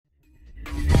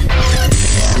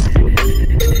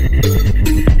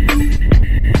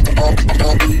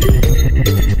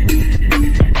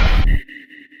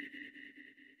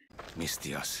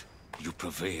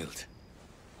failed.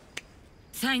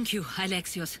 Thank you,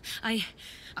 Alexios.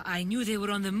 I knew they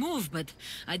were on the move, but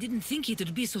I didn't think it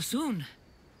would be so soon.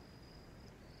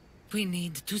 We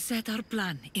need to set our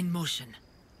plan in motion.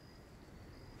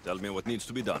 Tell me what needs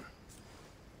to be done.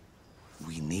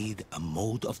 We need a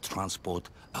mode of transport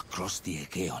across the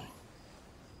Aegean.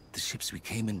 The ships we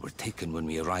came in were taken when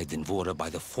we arrived in Vora by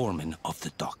the foreman of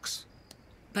the docks.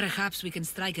 Perhaps we can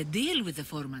strike a deal with the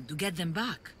foreman to get them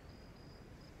back.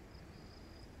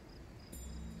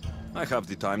 I have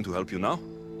the time to help you now.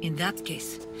 In that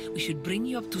case, we should bring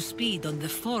you up to speed on the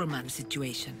foreman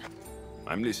situation.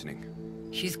 I'm listening.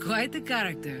 He's quite a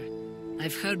character.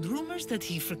 I've heard rumors that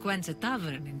he frequents a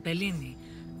tavern in Pellini,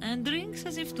 and drinks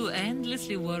as if to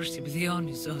endlessly worship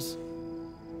Dionysos.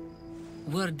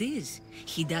 Word is,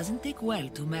 he doesn't take well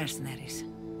to mercenaries.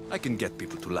 I can get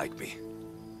people to like me.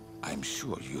 I'm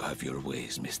sure you have your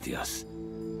ways, Mistias.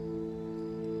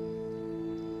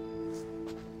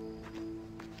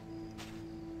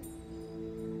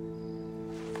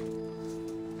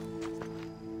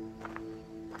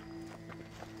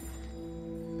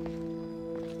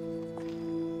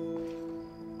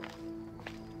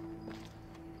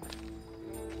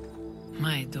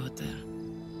 My daughter.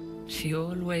 She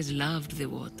always loved the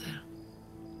water.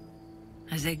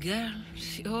 As a girl,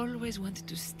 she always wanted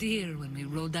to steer when we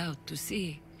rode out to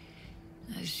sea.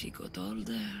 As she got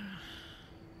older...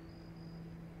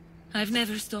 I've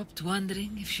never stopped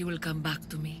wondering if she will come back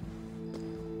to me.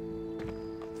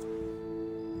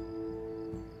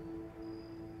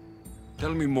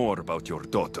 Tell me more about your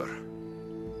daughter.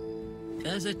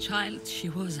 As a child, she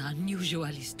was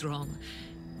unusually strong.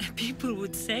 People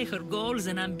would say her goals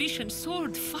and ambitions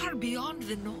soared far beyond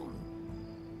the norm.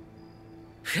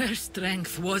 Her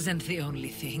strength wasn't the only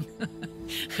thing.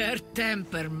 Her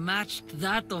temper matched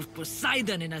that of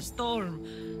Poseidon in a storm.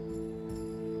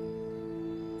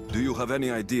 Do you have any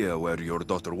idea where your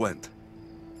daughter went?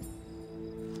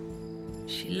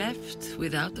 She left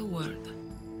without a word.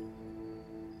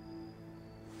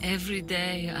 Every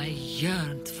day I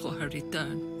yearned for her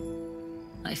return.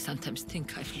 I sometimes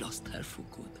think I've lost her for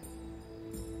good.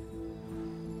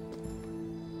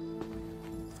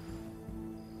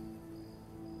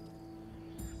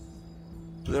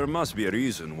 There must be a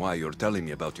reason why you're telling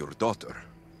me about your daughter.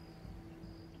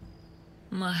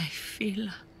 My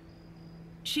Phila.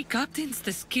 She captains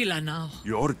the Scylla now.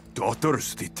 Your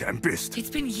daughter's the Tempest? It's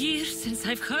been years since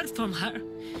I've heard from her.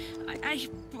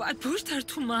 I pushed her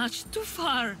too much, too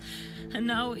far. And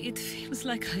now it feels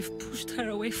like I've pushed her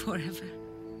away forever.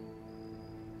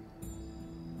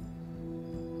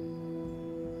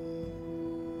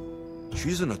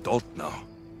 She's an adult now.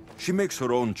 She makes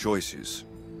her own choices.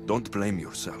 Don't blame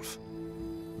yourself.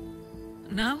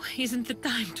 Now isn't the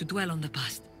time to dwell on the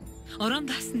past.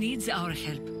 Orondas needs our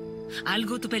help. I'll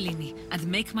go to Pellini and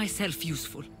make myself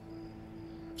useful.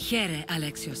 Here,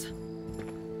 Alexios.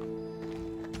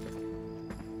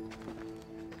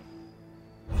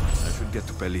 I should get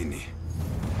to Pellini.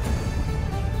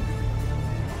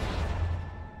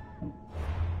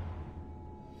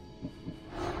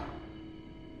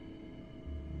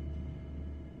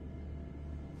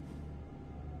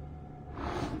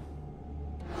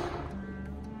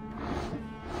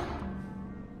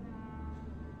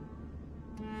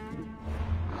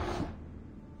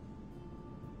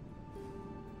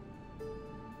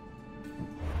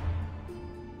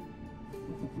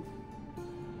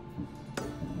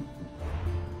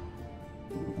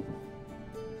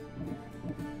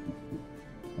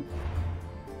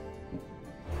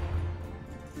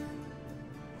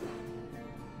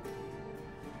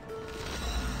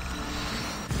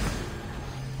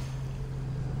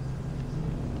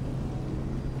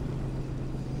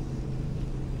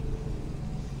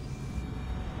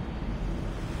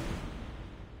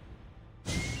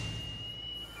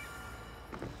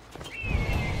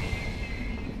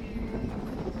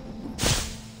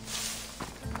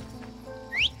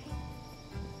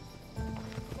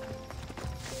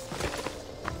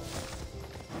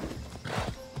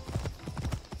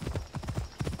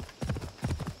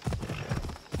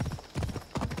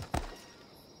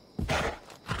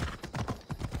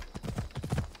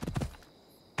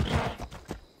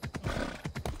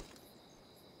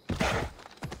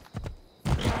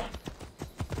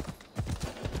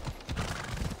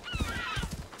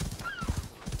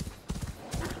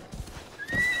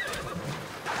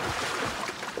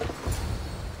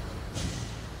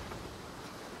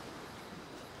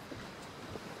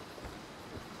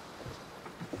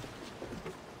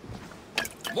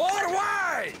 More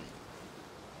wine!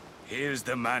 Here's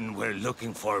the man we're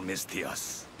looking for,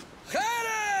 Mistias.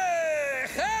 Here!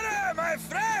 Here, my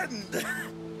friend!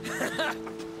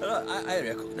 I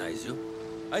recognize you.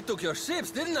 I took your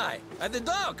ships, didn't I? At the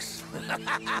docks!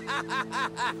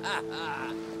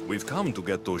 We've come to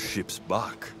get those ships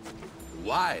back.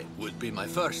 Why would be my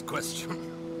first question.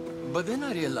 But then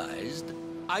I realized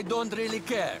I don't really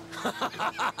care.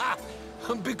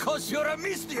 Because you're a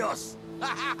Mistios!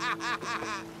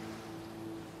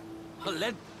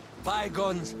 Let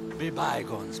bygones be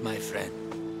bygones, my friend.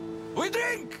 We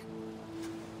drink!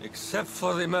 Except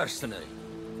for the mercenary.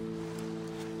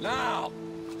 Now,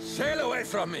 sail away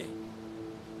from me!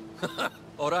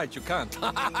 All right, you can't.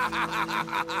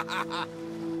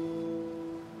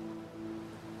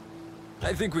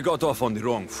 I think we got off on the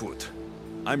wrong foot.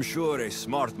 I'm sure a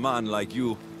smart man like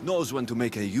you knows when to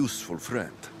make a useful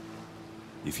friend.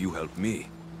 If you help me,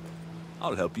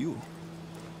 I'll help you.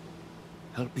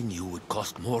 Helping you would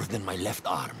cost more than my left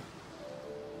arm.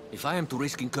 If I am to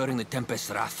risk incurring the Tempest's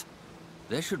wrath,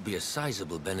 there should be a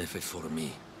sizable benefit for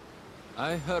me.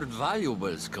 I heard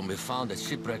valuables can be found at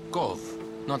Shipwreck Cove,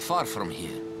 not far from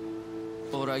here.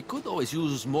 Or I could always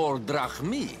use more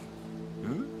drachmi.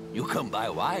 Hmm? You can buy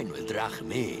wine with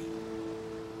drachmi.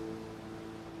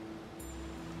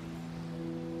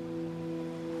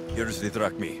 Here's the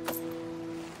drachmi.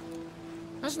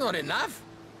 That's not enough.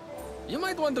 You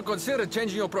might want to consider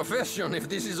changing your profession if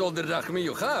this is all the drachmi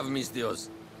you have, Mistios.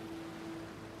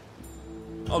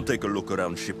 I'll take a look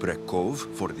around Shipwreck Cove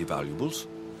for the valuables.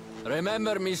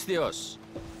 Remember, Mistios,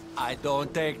 I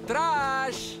don't take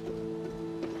trash!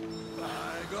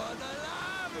 I got a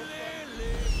lovely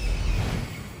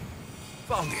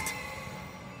Found it.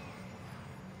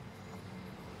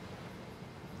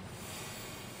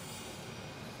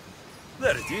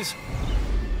 There it is.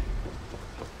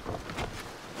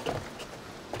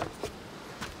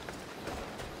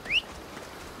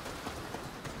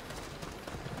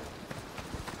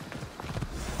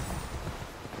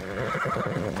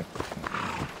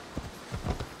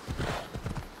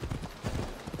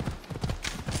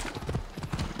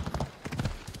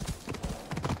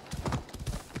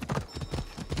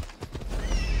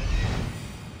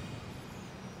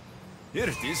 Here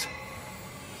it is.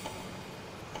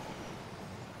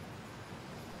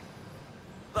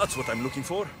 That's what I'm looking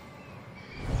for.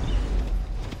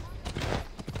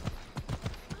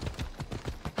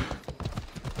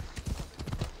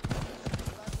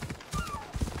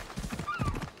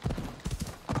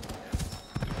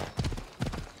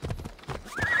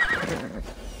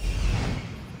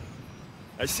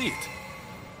 I see it.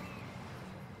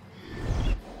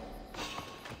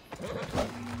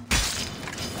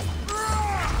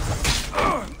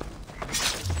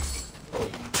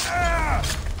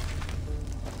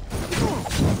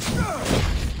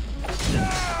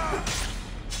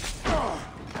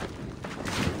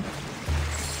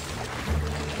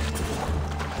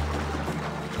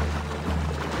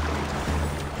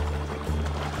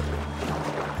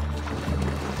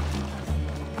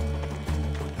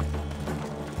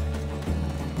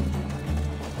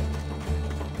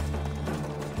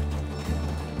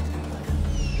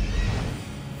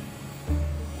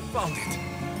 Found it.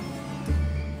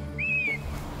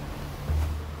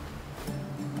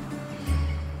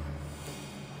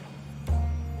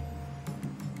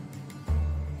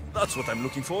 That's what I'm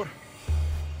looking for.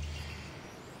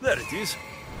 There it is.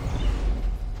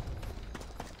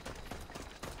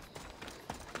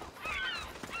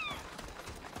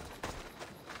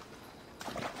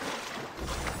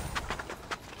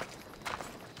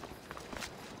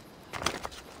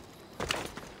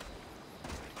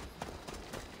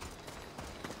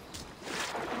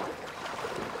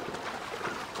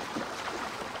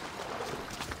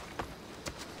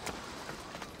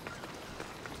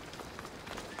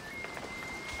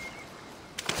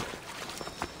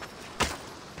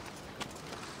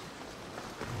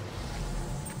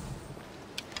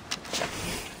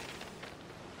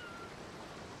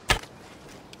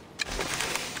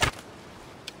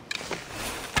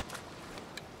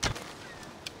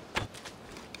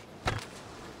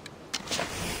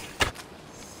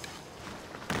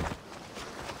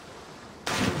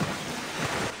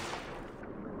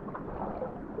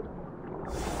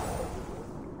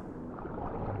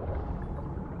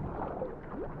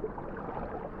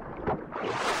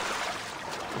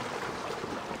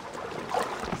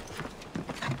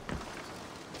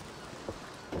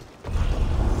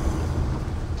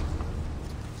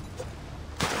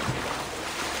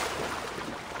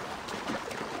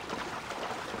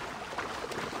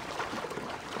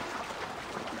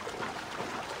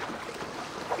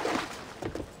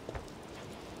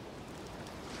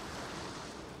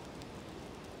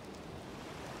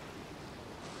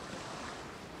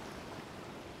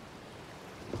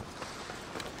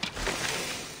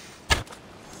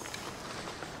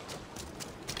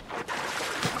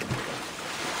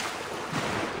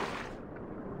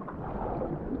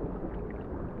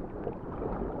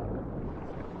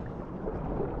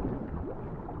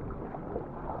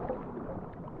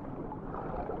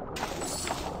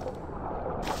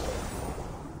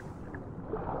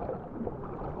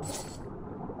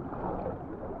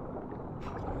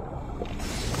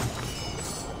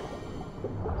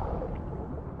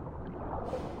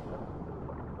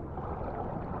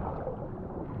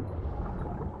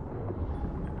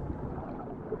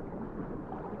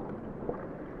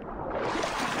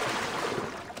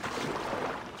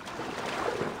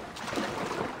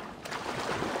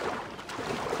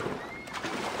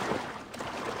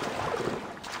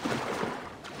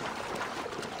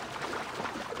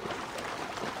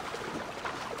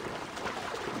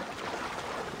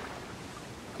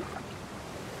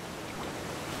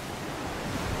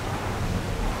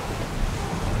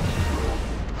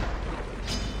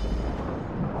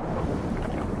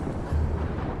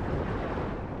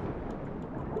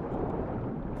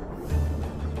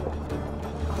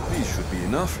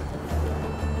 enough?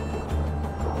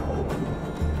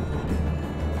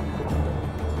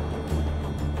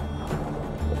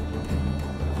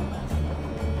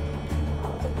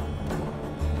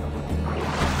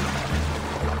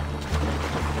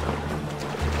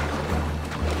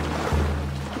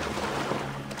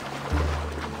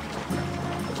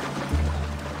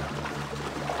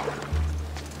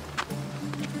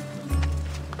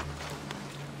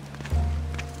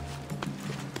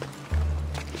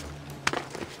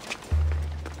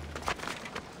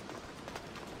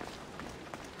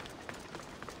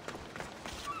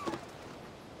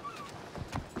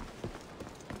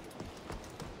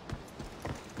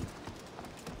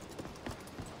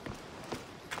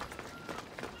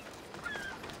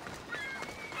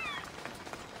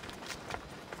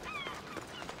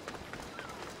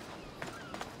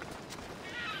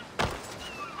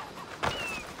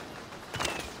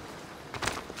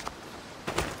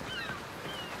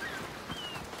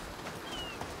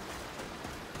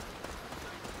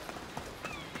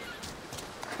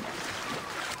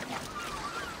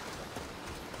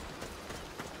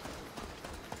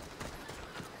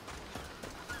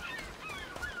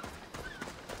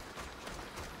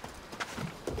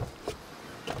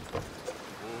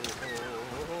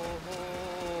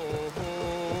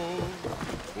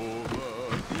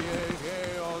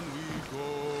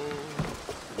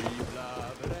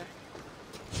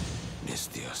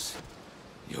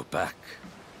 You're back.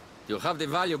 You have the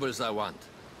valuables I want.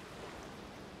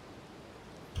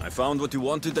 I found what you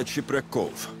wanted at Shipwreck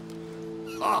Cove.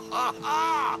 Ha ha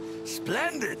ha!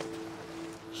 Splendid!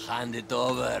 Hand it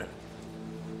over.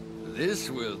 This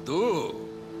will do.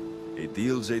 A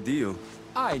deal's a deal.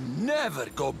 I never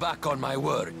go back on my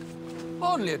word.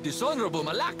 Only a dishonorable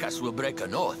Malakas will break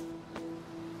an oath.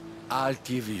 I'll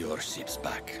give you your ships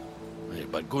back.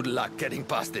 But good luck getting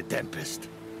past the Tempest.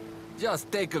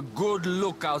 Just take a good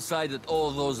look outside at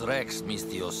all those wrecks,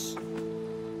 Mistios.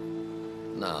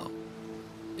 Now,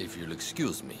 if you'll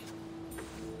excuse me.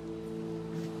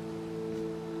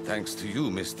 Thanks to you,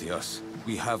 Mistios,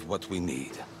 we have what we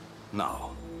need.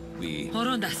 Now, we...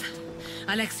 Orondas.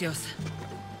 Alexios.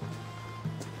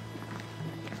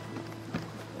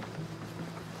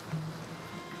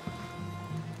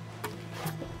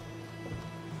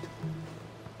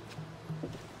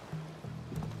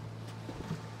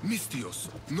 Mistios,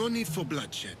 no need for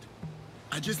bloodshed.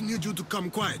 I just need you to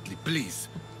come quietly, please.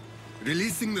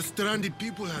 Releasing the stranded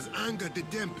people has angered the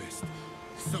Tempest.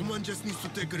 Someone just needs to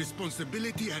take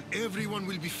responsibility and everyone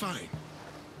will be fine.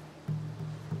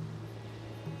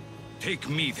 Take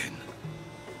me, then.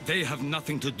 They have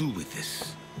nothing to do with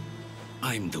this.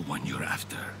 I'm the one you're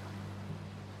after.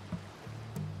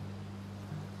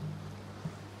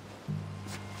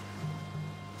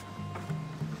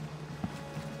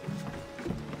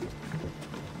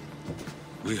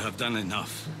 We have done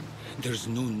enough. There's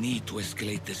no need to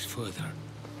escalate this further.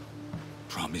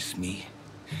 Promise me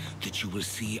that you will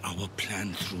see our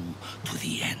plan through to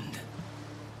the end.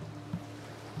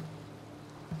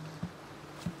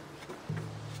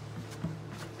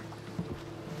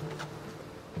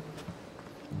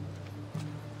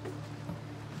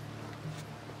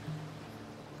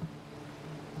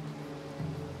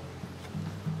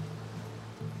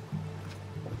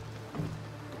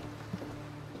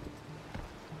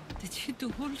 Did you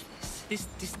do all this? This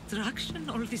destruction,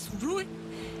 all this ruin?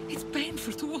 It's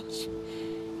painful to watch.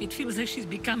 It feels like she's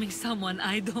becoming someone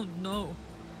I don't know.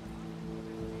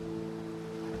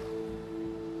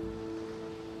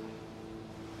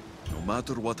 No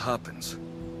matter what happens,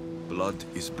 blood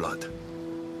is blood.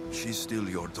 She's still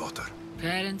your daughter.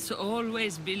 Parents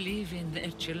always believe in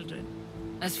their children,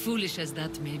 as foolish as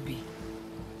that may be.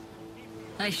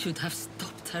 I should have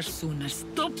stopped her sooner,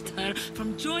 stopped her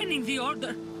from joining the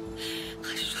Order.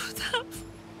 I should have.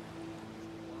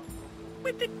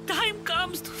 When the time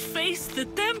comes to face the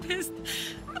Tempest,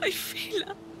 I feel...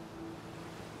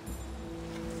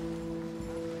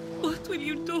 What will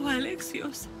you do,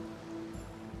 Alexios?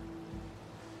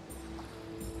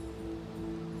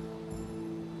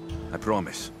 I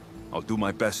promise. I'll do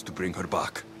my best to bring her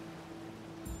back.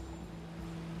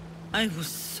 I was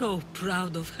so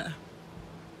proud of her.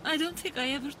 I don't think I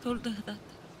ever told her that.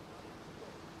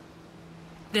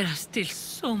 There are still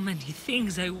so many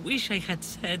things I wish I had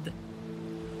said.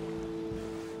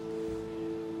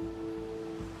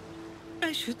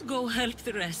 I should go help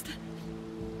the rest.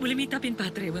 We'll meet up in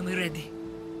Patre when we're ready.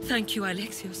 Thank you,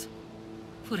 Alexios,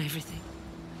 for everything.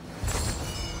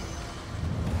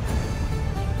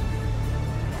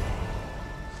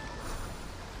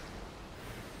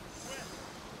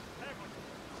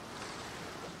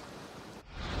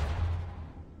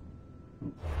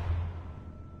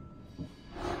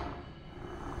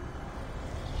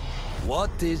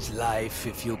 What is life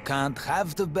if you can't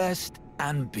have the best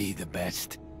and be the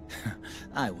best?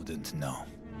 I wouldn't know.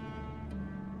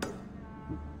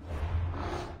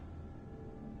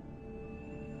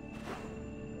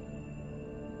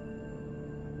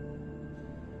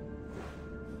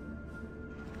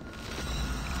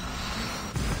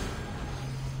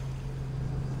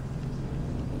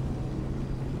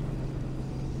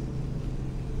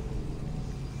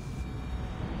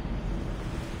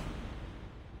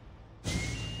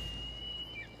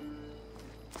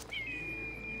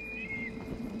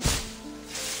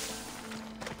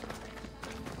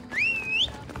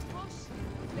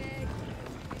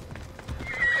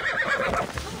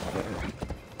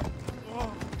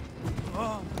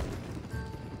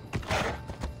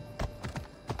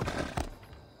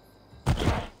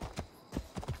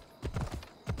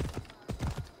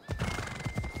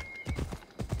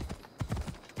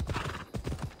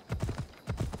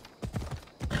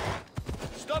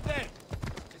 Stop there!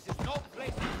 This is no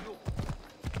place for you.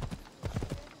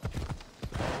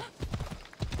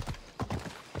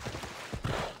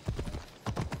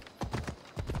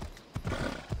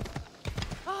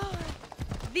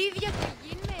 Δίδια τι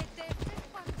γίνεται,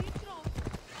 φεύγω αντίτρο.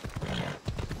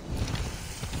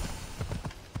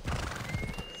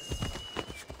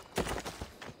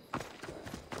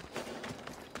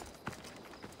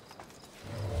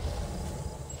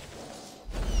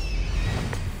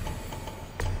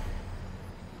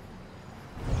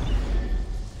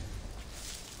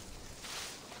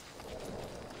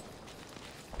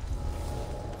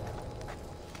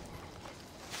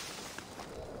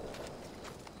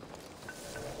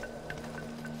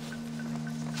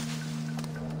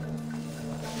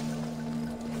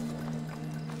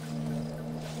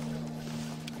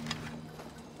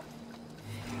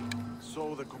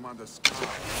 So the commander's car.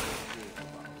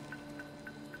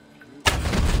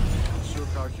 Sure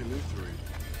how he lived through it.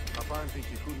 Apparently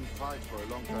he couldn't fight for a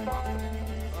long time after.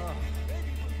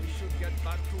 Maybe we should get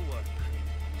back to work.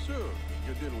 Sure,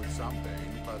 you deal with some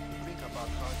pain, but think about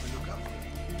how to look after it.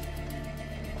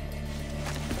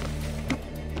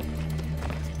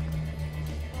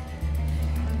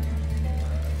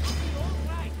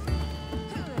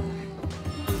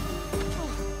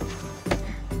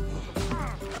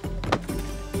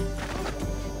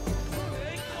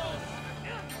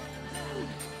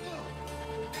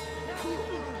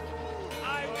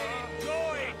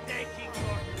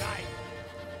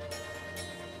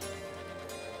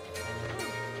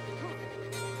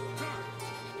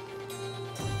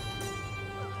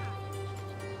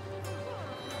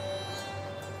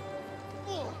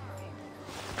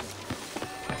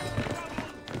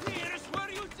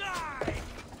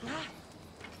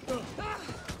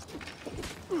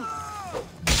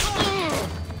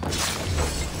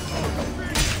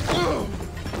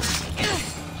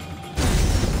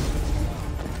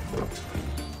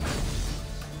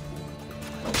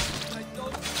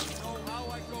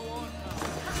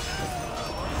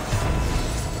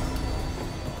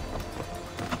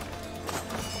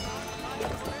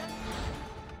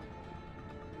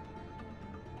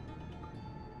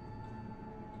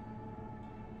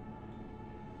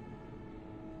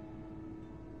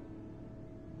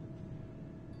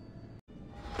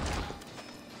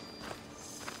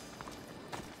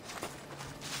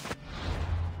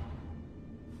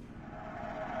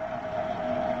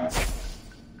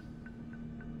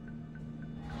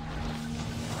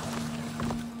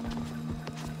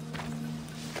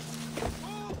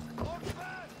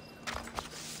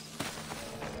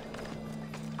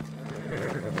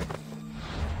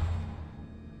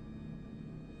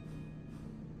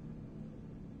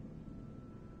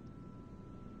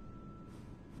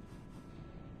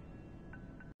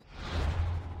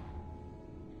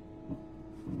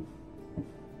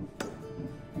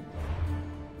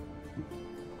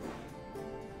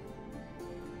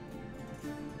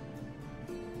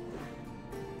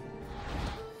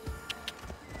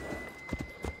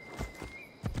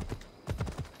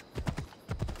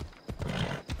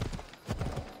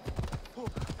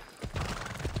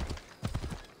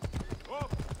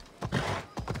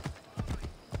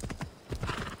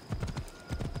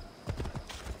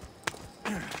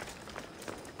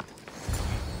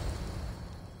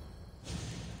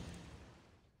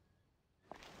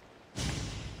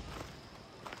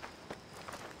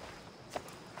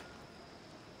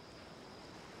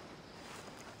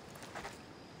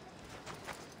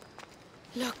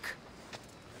 Look,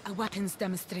 a weapons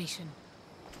demonstration.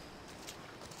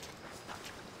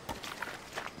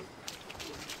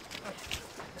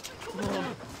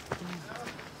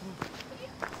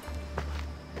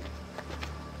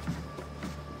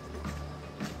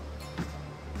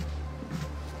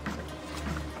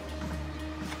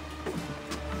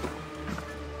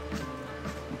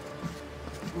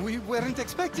 weren't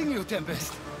expecting you,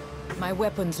 Tempest. My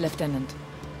weapons, Lieutenant.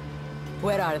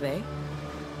 Where are they?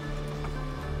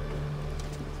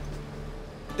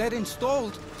 They're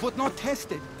installed, but not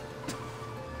tested.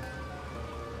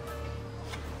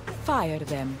 Fire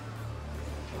them.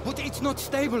 But it's not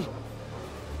stable.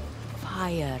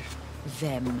 Fire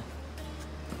them.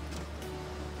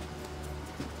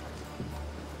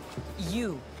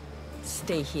 You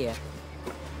stay here.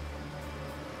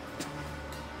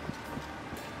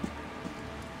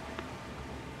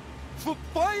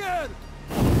 Fire!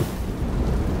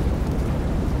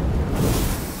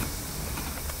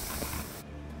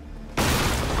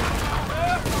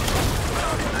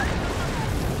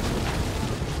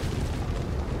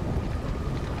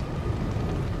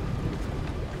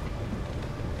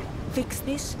 Fix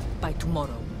this by tomorrow.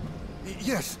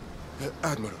 Yes,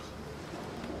 Admiral.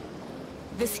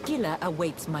 The skiller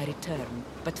awaits my return.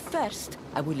 But first,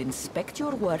 I will inspect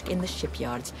your work in the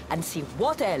shipyards and see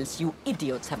what else you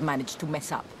idiots have managed to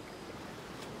mess up.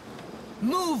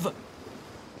 Move!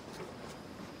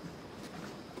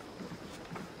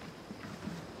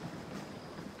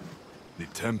 The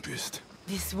Tempest.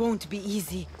 This won't be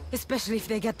easy, especially if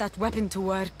they get that weapon to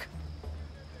work.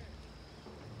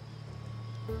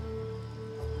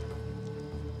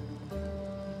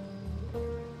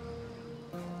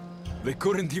 They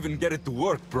couldn't even get it to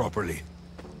work properly.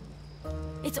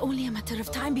 It's only a matter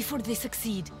of time before they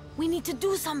succeed. We need to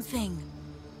do something.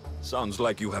 Sounds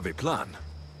like you have a plan.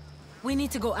 We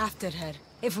need to go after her.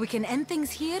 If we can end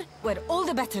things here, we're all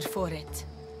the better for it.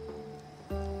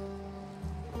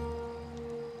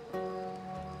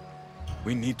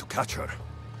 We need to catch her.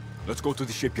 Let's go to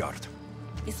the shipyard.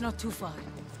 It's not too far.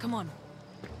 Come on.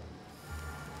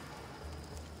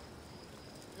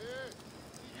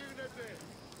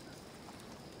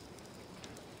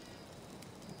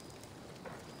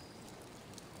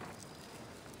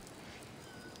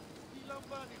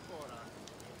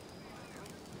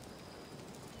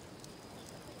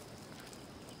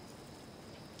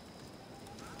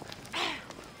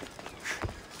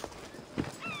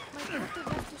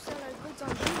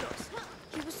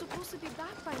 He was supposed to be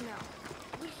back by now.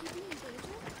 Will he be in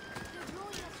danger? They're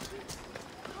blowing up ships.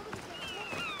 How will he get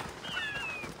home?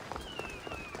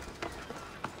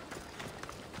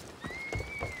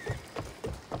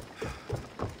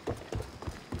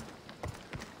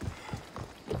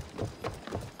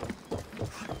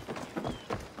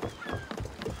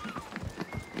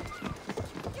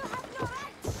 You have no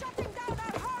right shutting down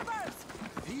our harbors!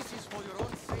 This is for your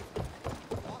own safety.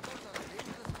 Waters are a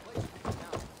dangerous place to be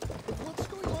now. What's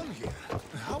going on here?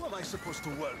 How am I supposed to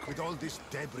work with all this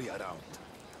debris around?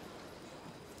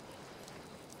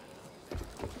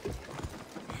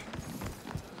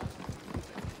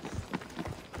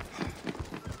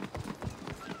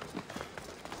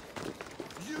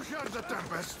 You heard the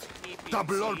Tempest.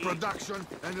 Double all production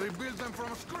and rebuild them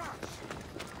from scratch.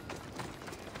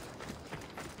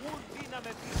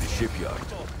 The shipyard.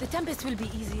 The Tempest will be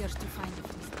easier to find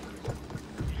if we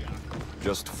stay.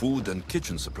 Just food and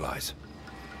kitchen supplies.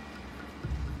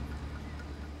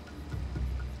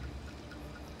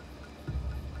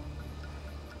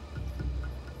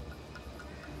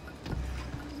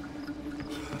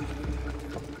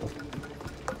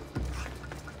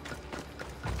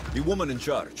 The woman in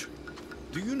charge.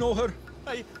 Do you know her?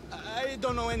 I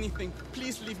don't know anything.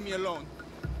 Please leave me alone.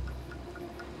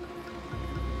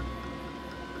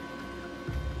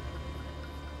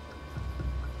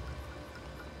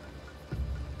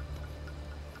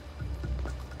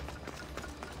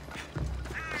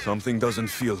 Something doesn't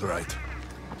feel right.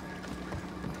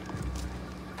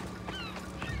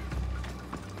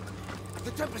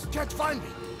 The Tempest can't find me.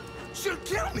 She'll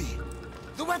kill me.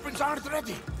 The weapons aren't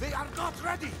ready. They are not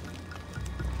ready.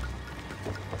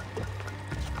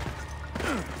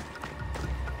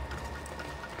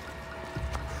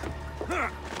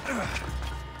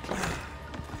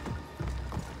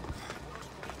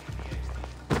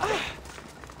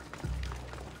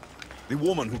 The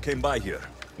woman who came by here.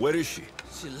 Where is she?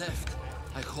 She left,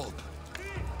 I hope.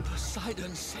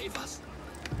 Poseidon, save us.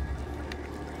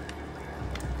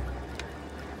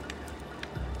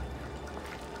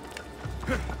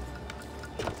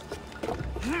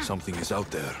 Something is out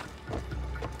there.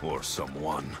 Or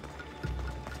someone.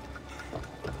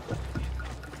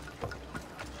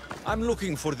 I'm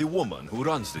looking for the woman who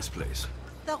runs this place.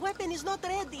 The weapon is not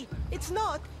ready. It's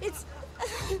not. It's...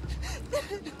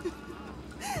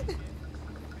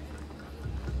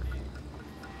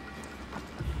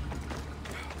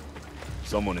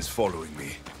 Someone is following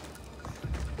me.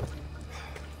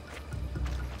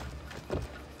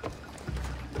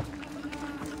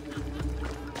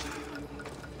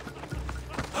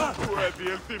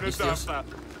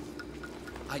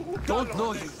 I don't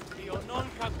know you.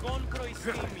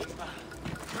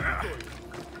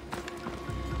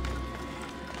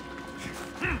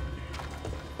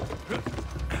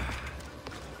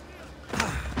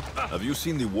 Have you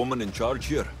seen the woman in charge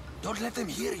here? Don't let them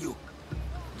hear you.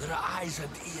 There are eyes and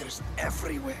ears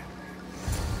everywhere.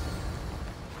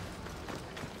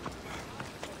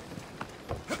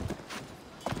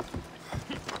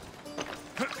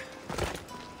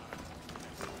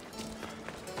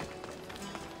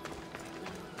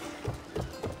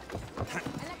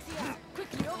 Alexia,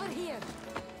 quickly, over here.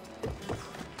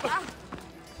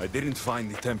 I didn't find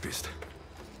the Tempest.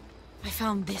 I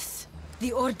found this.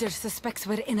 The Order suspects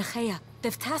we're in Achaea.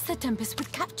 They've tasked the Tempest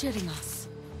with capturing us.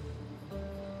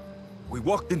 We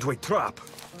walked into a trap.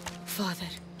 Father,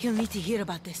 he'll need to hear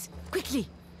about this. Quickly!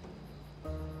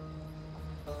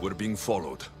 We're being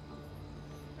followed.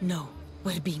 No,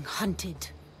 we're being hunted.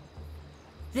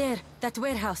 There, that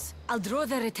warehouse. I'll draw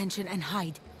their attention and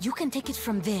hide. You can take it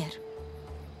from there.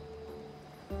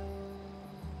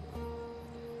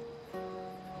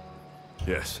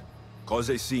 Yes. Cause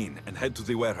a scene and head to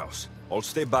the warehouse. I'll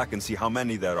stay back and see how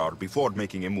many there are before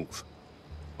making a move.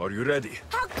 Are you ready?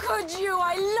 How could you?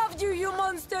 I loved you, you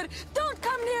monster! Don't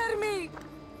come near me!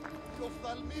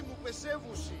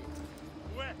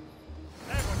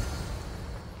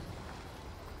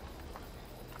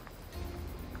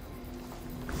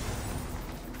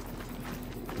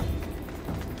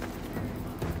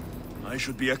 I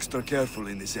should be extra careful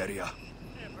in this area.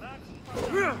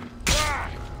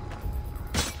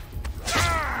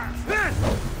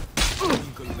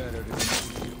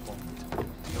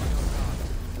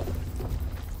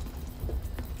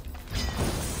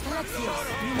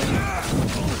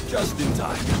 Just in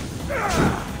time.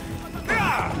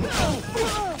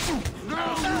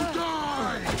 Now you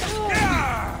die!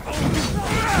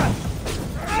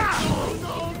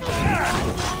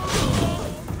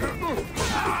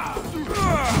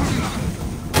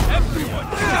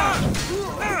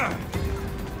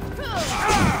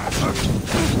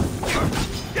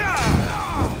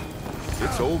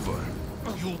 It's over.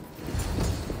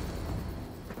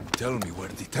 Tell me where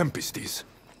the Tempest is.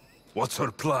 What's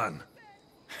her plan?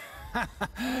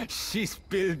 She's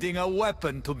building a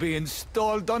weapon to be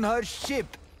installed on her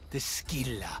ship, the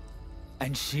Scylla.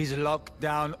 And she's locked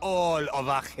down all of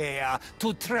Achaea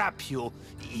to trap you,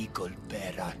 Eagle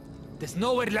Bearer. There's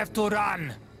nowhere left to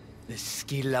run. The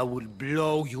Scylla will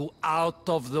blow you out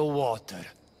of the water.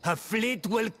 Her fleet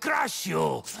will crush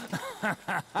you!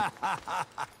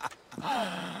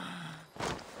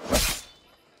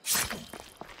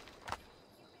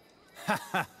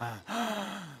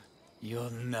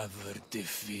 You'll never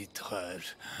defeat her.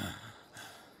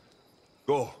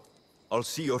 Go. I'll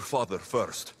see your father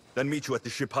first, then meet you at the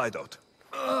ship hideout.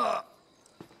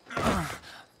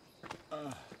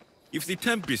 If the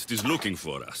Tempest is looking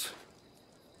for us,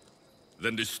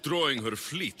 then destroying her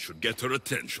fleet should get her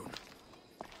attention.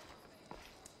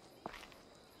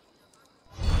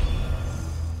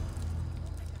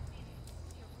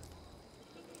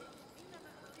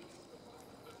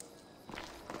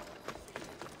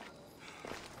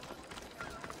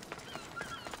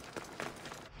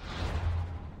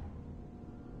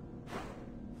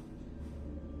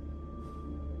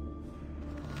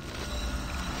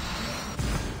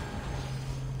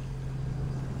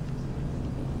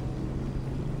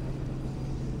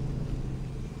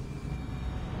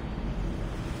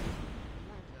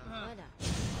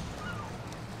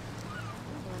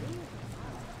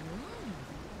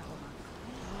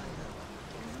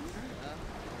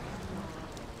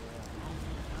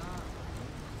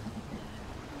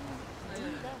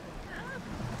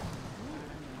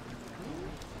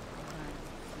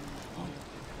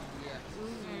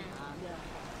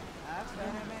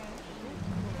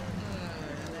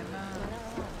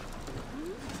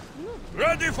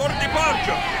 Ready for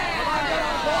departure!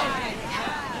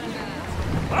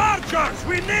 Archers,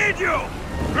 we need you!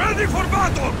 Ready for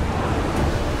battle!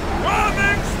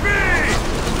 Running speed!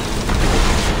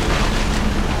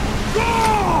 Go!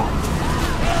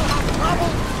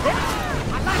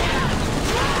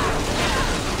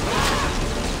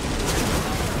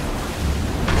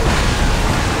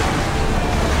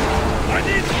 I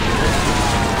need...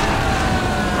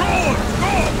 Rowers,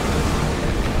 go!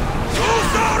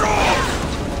 Use arrows!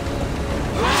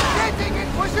 Getting in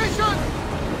position!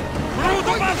 Through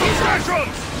the battle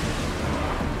stations!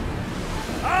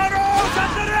 Arrows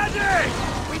at the ready!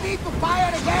 We need to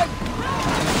fire again!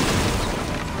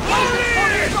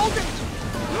 Hold it!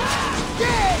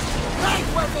 Yes! Right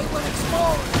where they were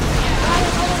exposed!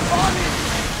 Fire our bodies!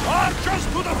 Archers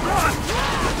to the front!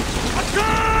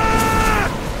 Attack!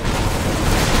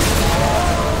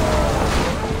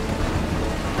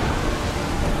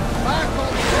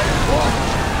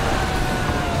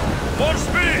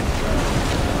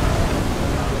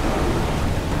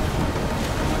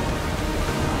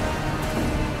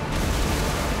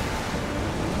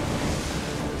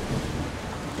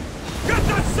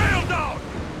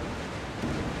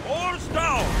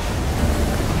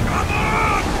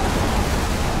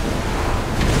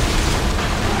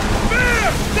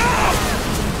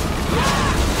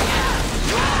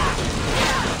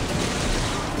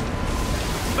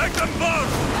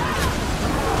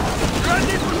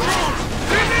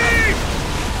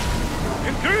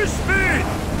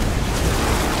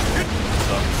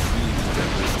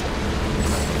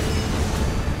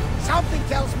 Something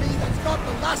tells me that's not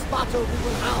the last battle we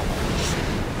will have.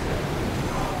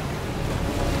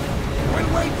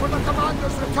 We'll wait for the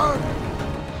commander's return.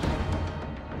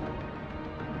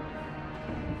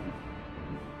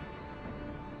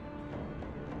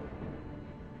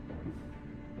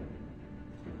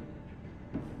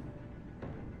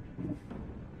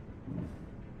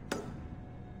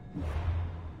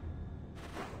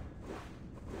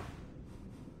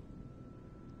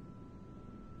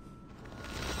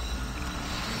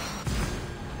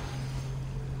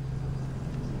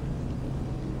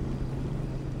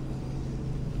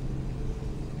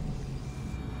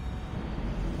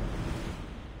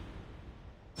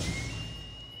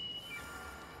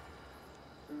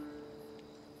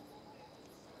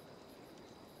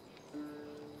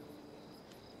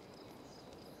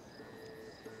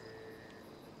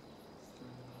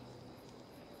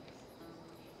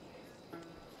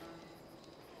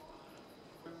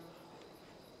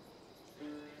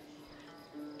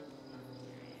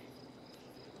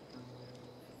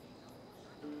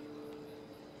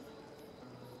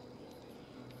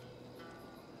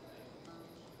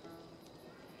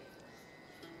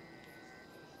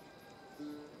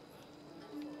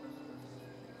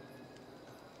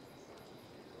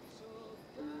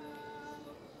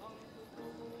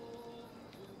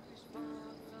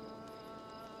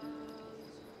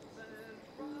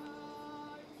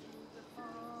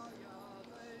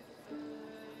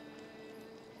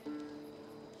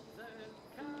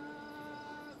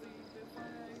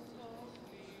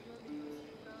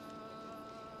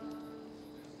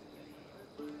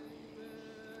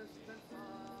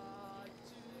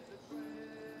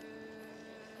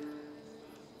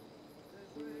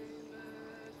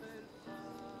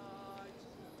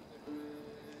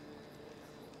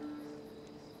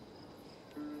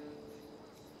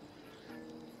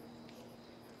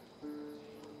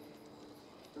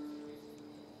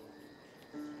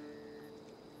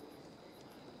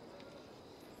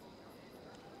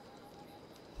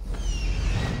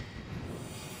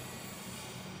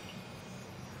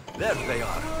 There they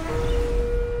are.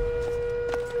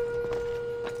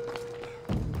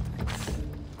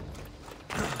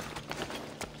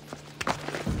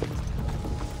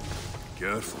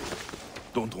 Careful.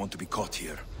 Don't want to be caught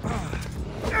here.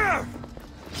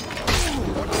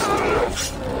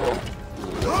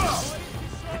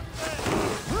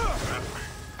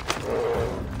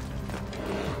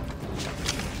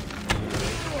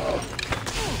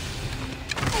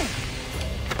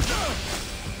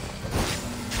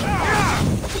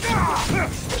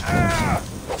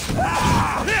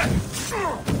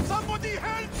 Somebody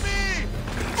help me!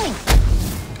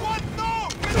 What? No!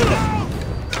 Get down!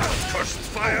 Cursed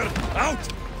fire! Out!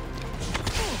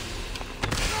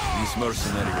 This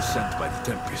mercenary was sent by the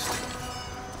Tempest.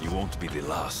 He won't be the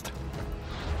last.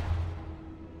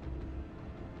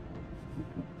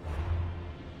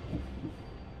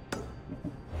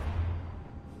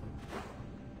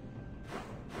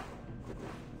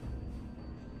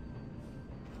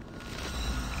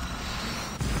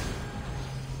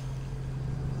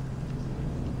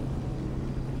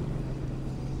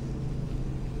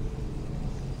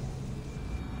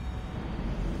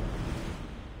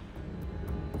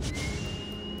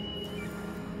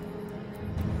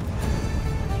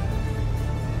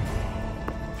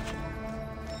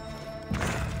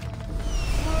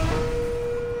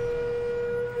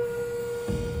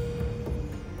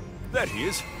 There he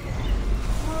is.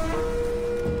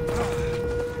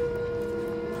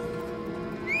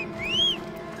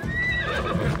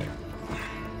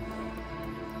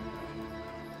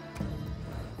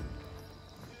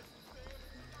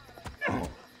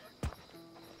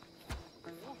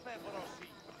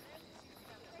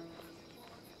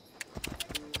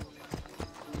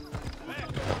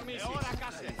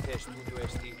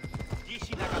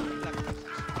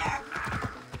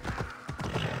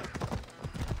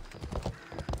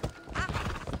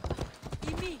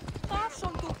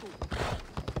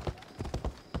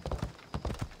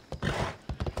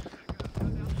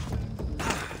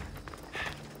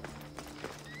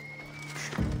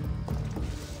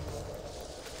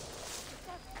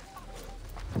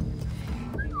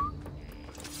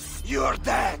 You're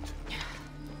dead!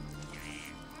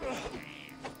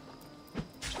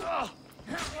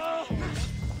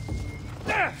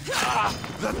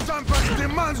 The Tempest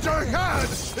demands your head!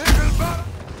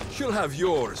 She'll have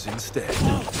yours instead.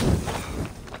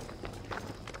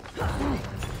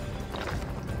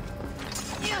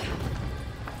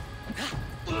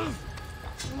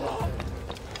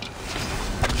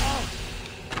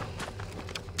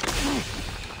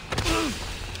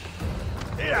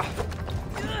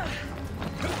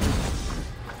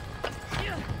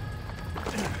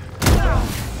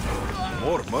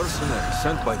 Mercenary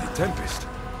sent by the Tempest.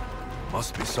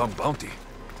 Must be some bounty.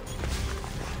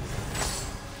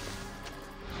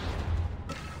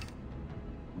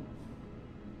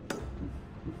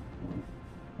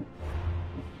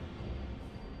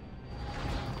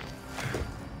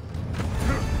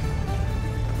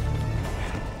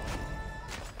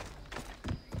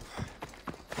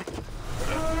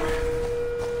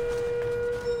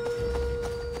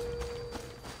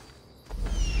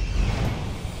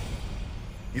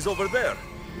 He's over there.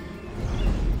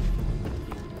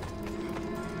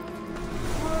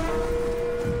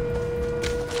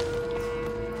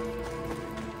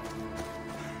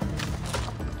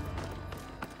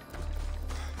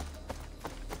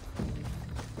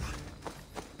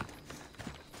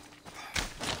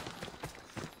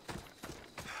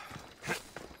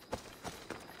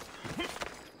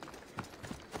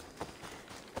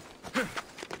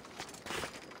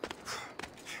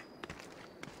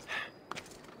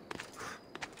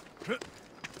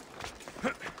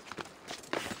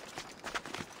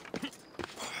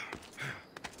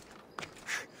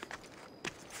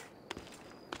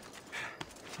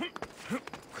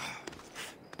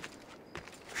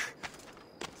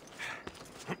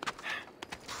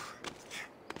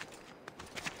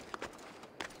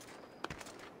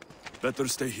 Better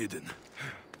stay hidden.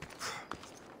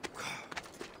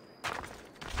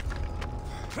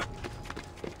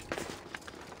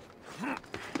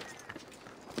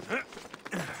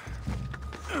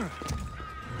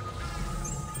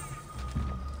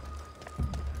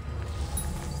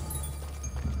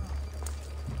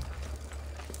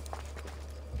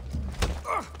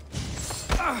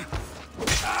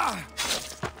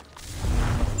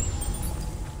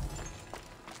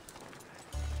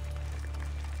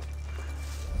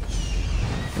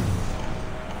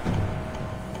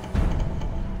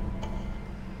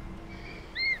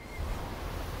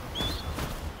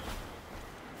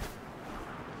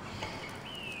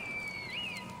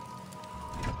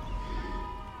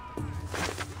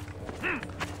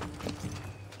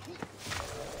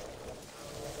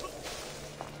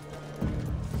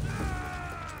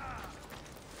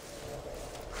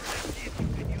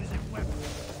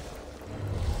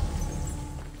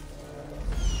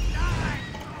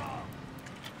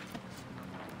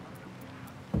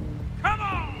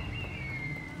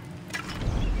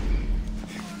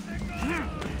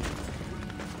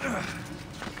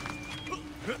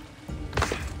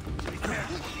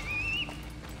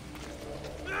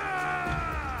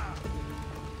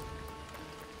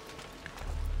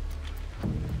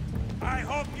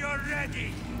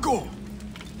 Go!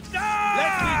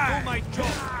 Let me do my job!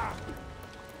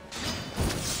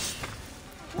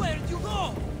 Where'd you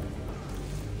go?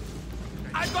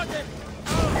 I got it!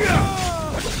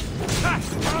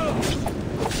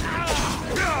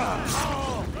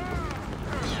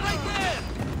 Right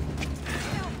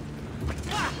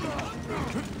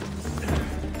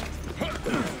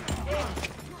there!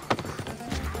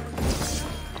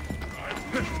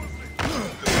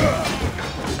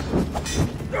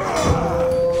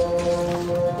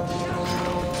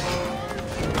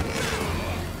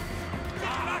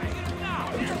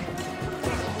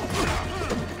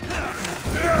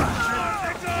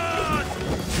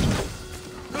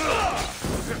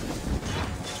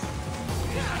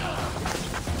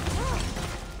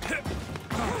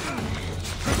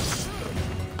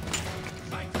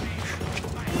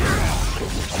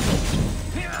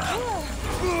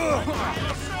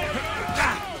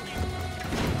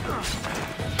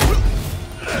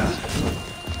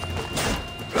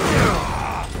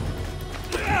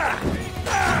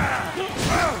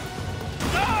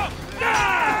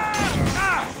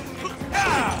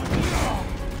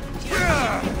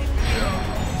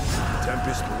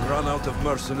 Tempest will run out of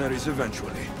mercenaries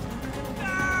eventually.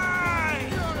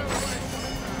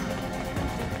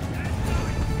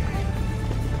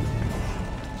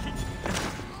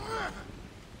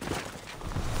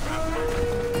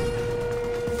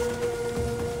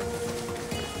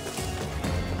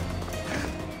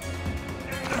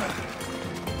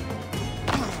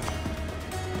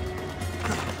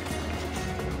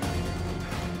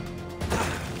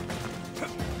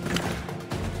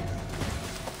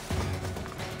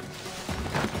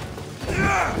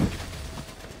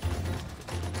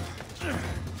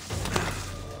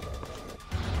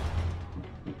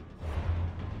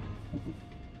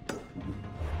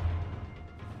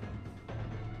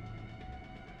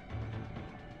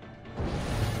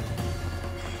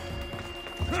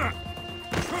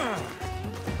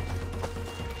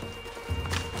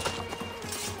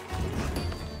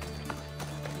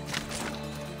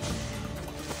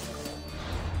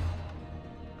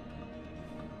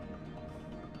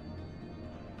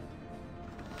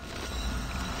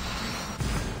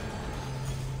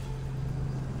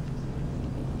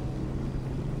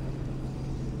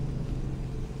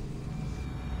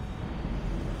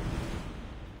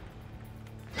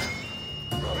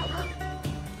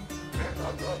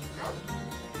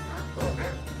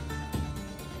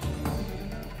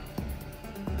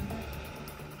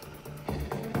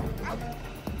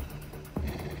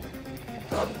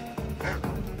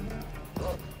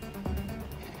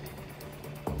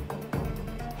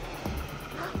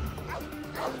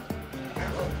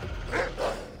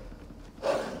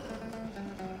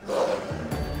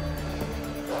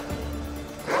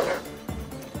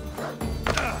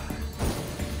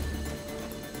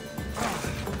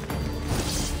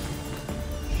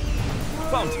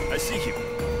 Fountain, I see him.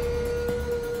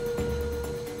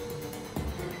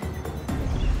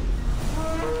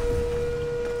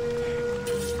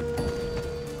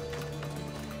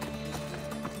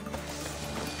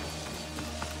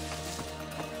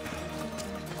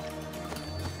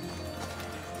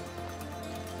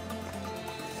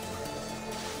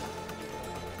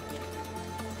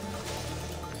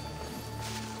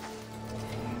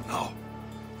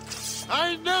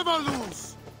 I never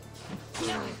lose!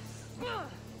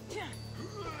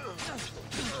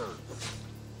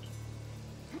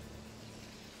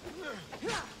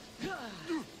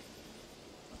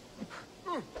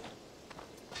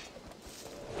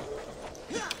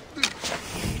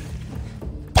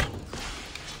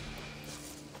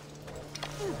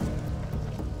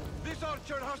 This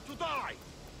archer has to die!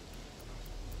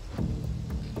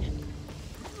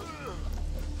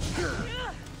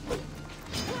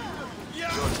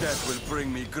 Your death will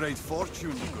bring me great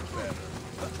fortune, good bearer.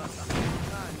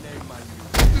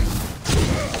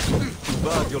 Too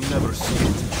bad you'll never see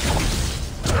it.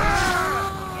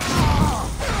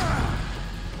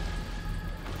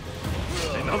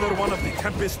 Another one of the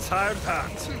Tempest's hired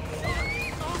hands.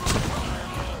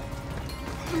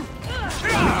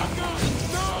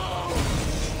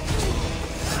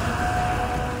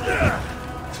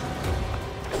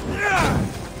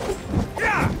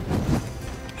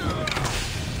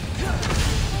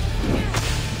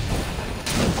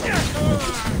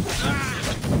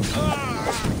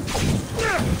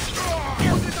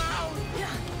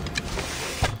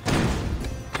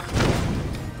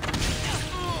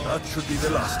 That should be the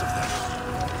last of them.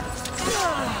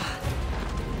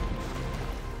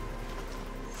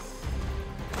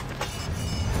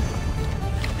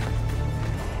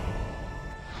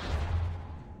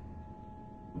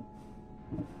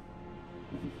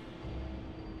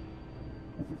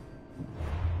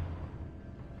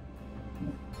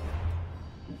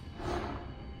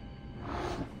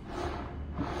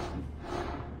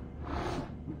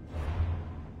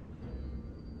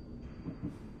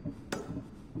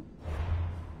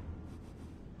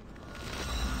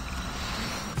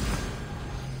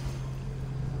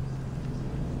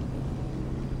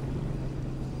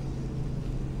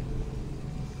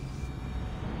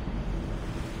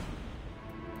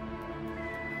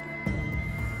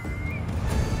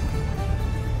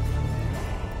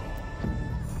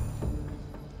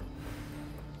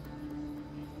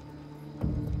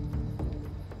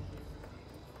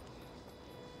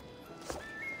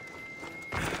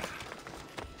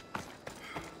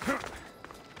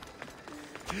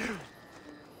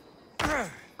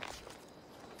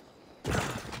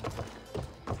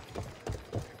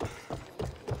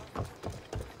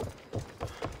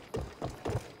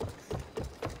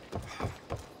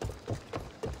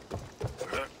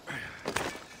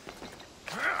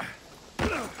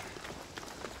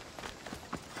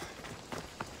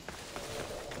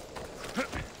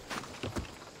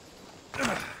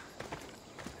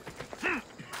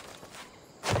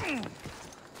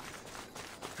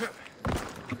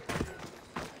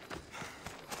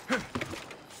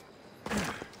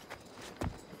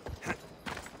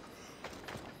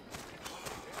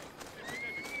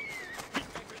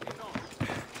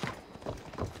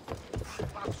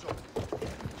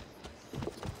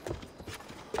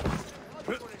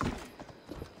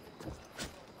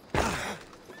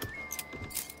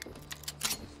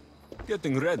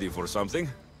 Getting ready for something.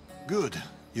 Good.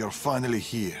 You're finally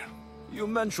here. You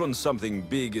mentioned something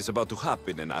big is about to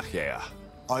happen in Achaea.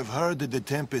 I've heard that the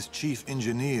Tempest chief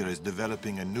engineer is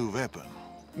developing a new weapon.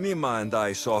 Mima and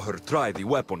I saw her try the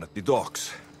weapon at the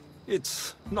docks.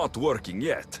 It's not working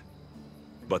yet.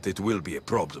 But it will be a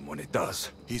problem when it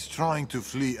does. He's trying to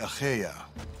flee Achaea.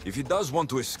 If he does want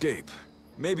to escape,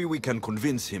 maybe we can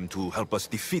convince him to help us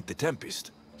defeat the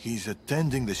Tempest. He's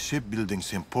attending the shipbuilding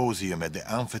symposium at the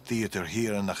amphitheater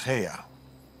here in Achaea.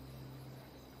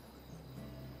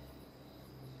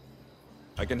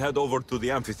 I can head over to the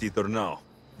amphitheater now.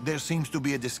 There seems to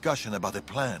be a discussion about a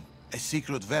plan. A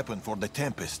secret weapon for the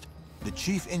Tempest. The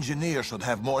chief engineer should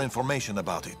have more information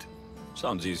about it.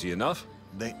 Sounds easy enough.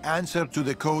 The answer to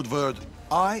the code word,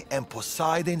 I am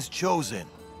Poseidon's chosen.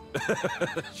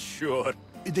 Sure.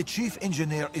 The chief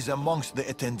engineer is amongst the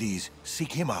attendees.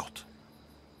 Seek him out.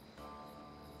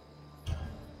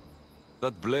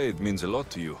 That blade means a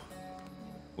lot to you.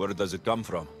 Where does it come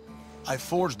from? I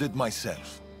forged it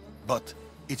myself. But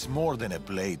it's more than a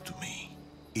blade to me.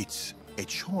 It's a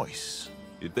choice.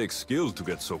 It takes skill to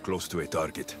get so close to a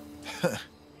target.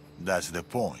 That's the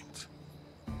point.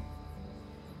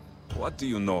 What do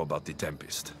you know about the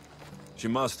Tempest? She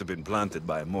must have been planted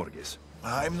by Morgus.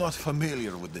 I'm not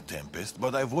familiar with the Tempest,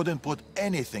 but I wouldn't put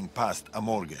anything past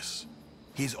Amorges.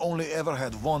 He's only ever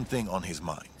had one thing on his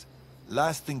mind.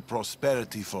 Lasting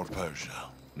prosperity for Persia.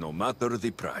 No matter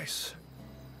the price.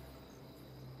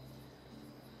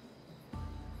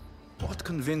 What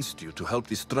convinced you to help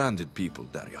the stranded people,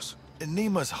 Darius?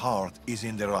 Nima's heart is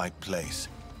in the right place,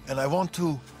 and I want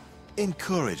to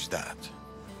encourage that.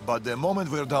 But the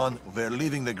moment we're done, we're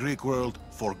leaving the Greek world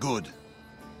for good.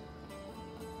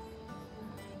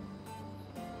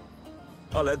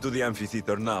 I'll head to the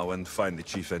amphitheater now and find the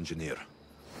chief engineer.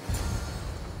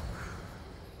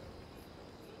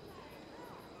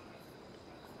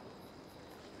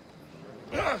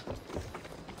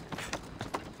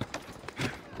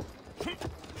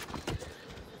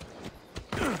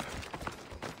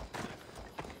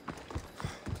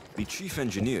 The chief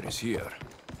engineer is here,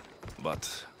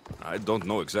 but I don't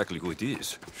know exactly who it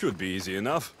is. Should be easy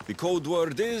enough. The code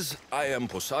word is, I am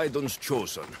Poseidon's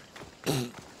chosen.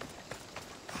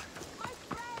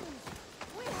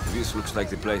 This looks like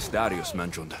the place Darius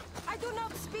mentioned. I do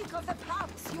not speak of the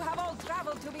paths you have all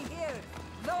traveled to be here,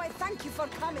 though I thank you for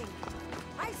coming.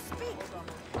 I speak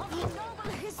of the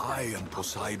noble history. I am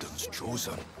Poseidon's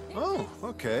chosen. Oh,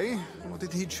 okay. What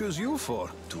did he choose you for?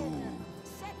 To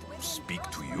speak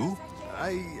to you?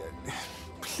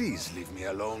 Please leave me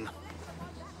alone.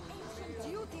 Ancient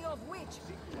duty of which,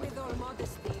 with all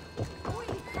modesty, we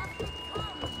have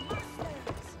become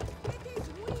masters. It is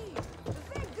we,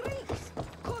 the Greeks,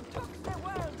 who took the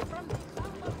world from the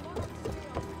humble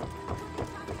monastery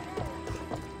to the capital,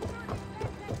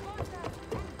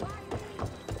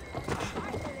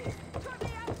 to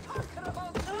the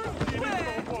unconquerable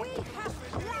tide. We have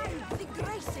learned the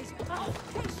graces of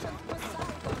patient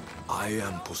Poseidon. I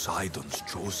am Poseidon's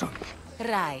chosen.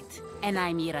 Right. And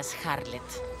I'm Mira's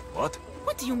harlot. What?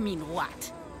 What do you mean,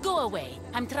 what? Go away.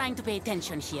 I'm trying to pay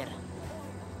attention here.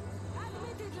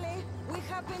 Admittedly, we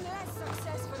have been less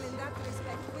successful in that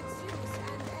respect with Zeus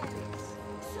and Ares.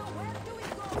 So where do we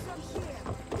go from here?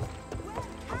 Where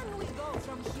can we go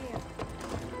from here?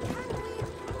 Can we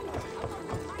improve upon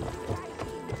the mighty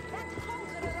Titan, that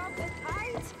conqueror of the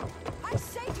tides? I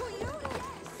say to you,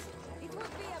 yes. It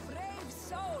would be a brave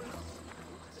soul.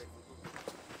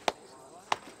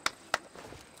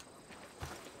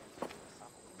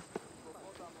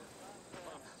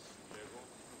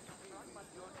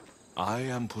 I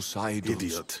am Poseidon's...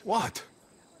 Idiot. What?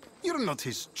 You're not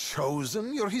his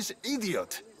chosen, you're his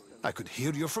idiot. I could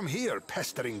hear you from here,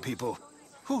 pestering people.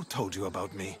 Who told you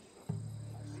about me?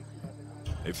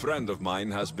 A friend of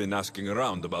mine has been asking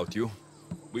around about you.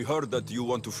 We heard that you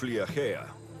want to flee Achaea,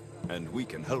 and we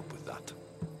can help with that.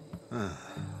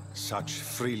 Such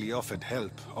freely offered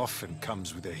help often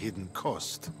comes with a hidden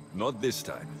cost. Not this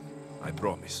time, I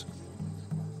promise.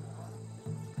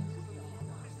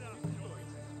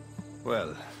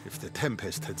 Well, if the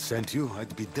Tempest had sent you,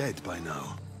 I'd be dead by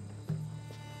now.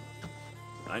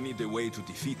 I need a way to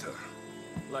defeat her.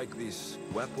 Like this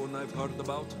weapon I've heard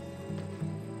about?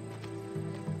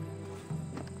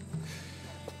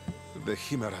 The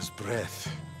Chimera's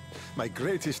breath. My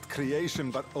greatest creation,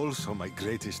 but also my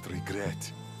greatest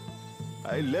regret.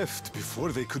 I left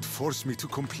before they could force me to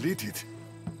complete it.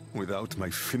 Without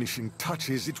my finishing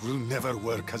touches, it will never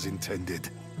work as intended.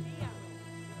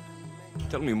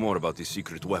 Tell me more about this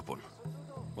secret weapon.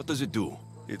 What does it do?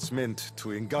 It's meant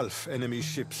to engulf enemy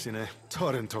ships in a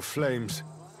torrent of flames.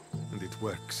 And it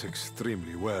works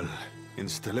extremely well.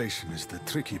 Installation is the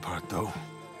tricky part, though.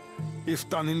 If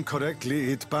done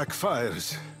incorrectly, it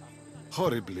backfires.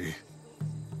 Horribly.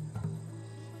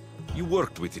 You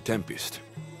worked with the Tempest.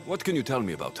 What can you tell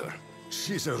me about her?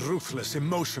 She's a ruthless,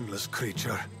 emotionless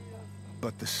creature.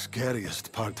 But the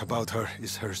scariest part about her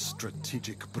is her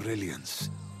strategic brilliance.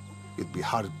 You'd be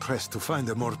hard-pressed to find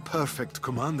a more perfect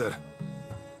commander.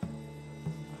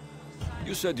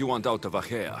 You said you want out of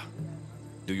Achaea.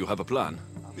 Do you have a plan?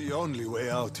 The only way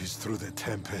out is through the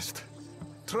Tempest.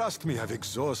 Trust me, I've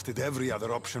exhausted every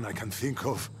other option I can think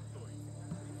of.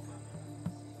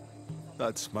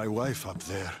 That's my wife up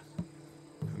there.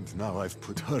 And now I've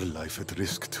put her life at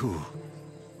risk too.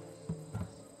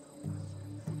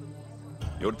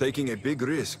 You're taking a big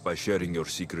risk by sharing your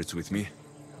secrets with me.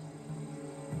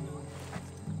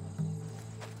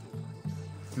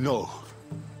 No.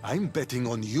 I'm betting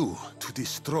on you to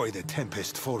destroy the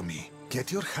Tempest for me.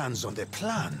 Get your hands on the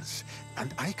plans,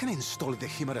 and I can install the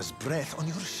Chimera's breath on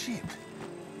your ship.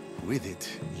 With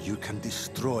it, you can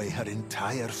destroy her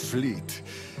entire fleet.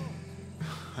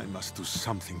 I must do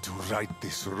something to right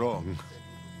this wrong.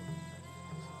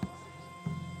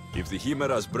 If the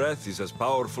Chimera's breath is as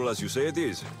powerful as you say it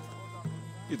is,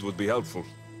 it would be helpful.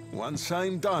 Once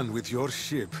I'm done with your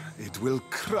ship, it will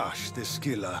crush the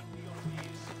Scylla.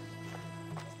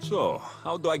 So,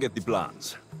 how do I get the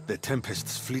plans? The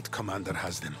Tempest's fleet commander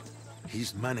has them.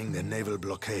 He's manning the naval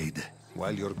blockade.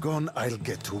 While you're gone, I'll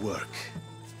get to work.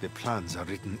 The plans are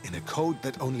written in a code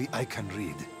that only I can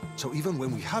read. So even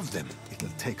when we have them, it'll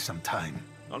take some time.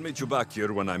 I'll meet you back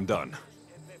here when I'm done.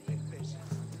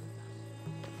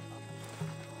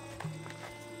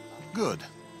 Good.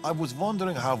 I was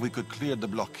wondering how we could clear the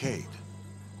blockade.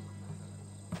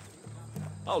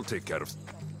 I'll take care of...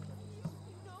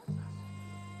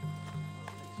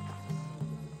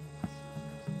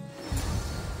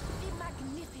 The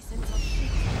magnificence of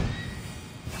ships.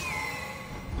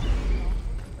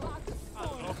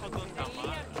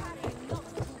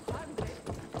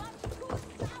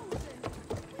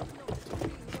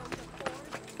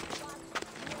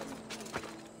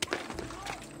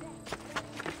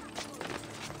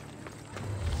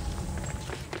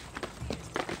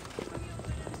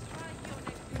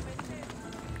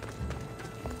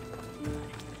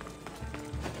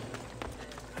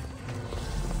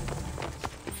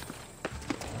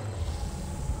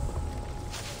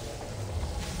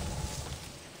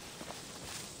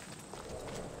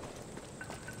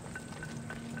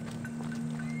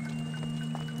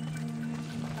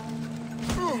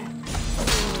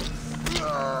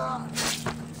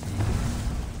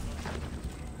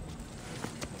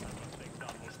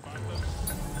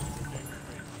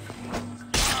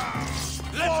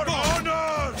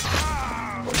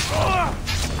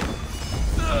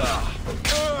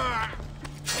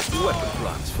 Weapon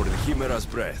plans for the Chimera's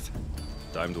breath.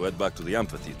 Time to head back to the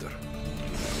amphitheater.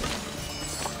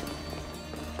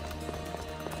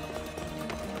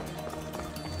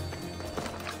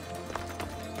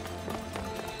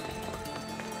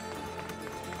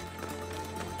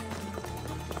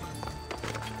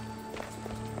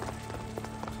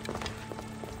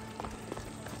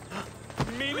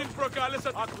 Μην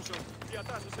προκάλεσα άκουσο.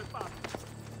 Διατάσσεσαι πάνω.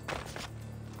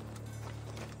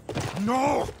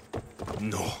 No!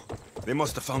 No. They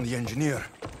must have found the engineer.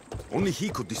 Only he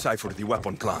could decipher the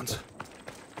weapon plans.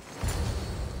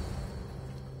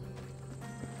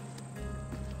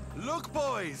 Look,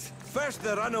 boys! First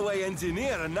the runaway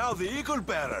engineer and now the eagle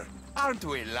bearer. Aren't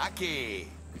we lucky?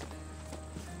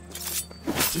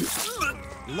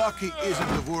 Lucky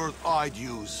isn't the word I'd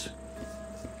use.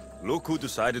 Look who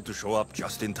decided to show up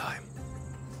just in time.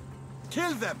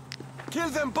 Kill them! Kill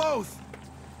them both!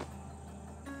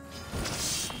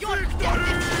 Your death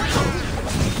is waiting!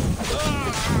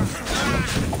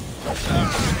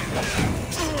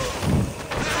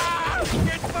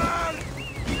 Get back!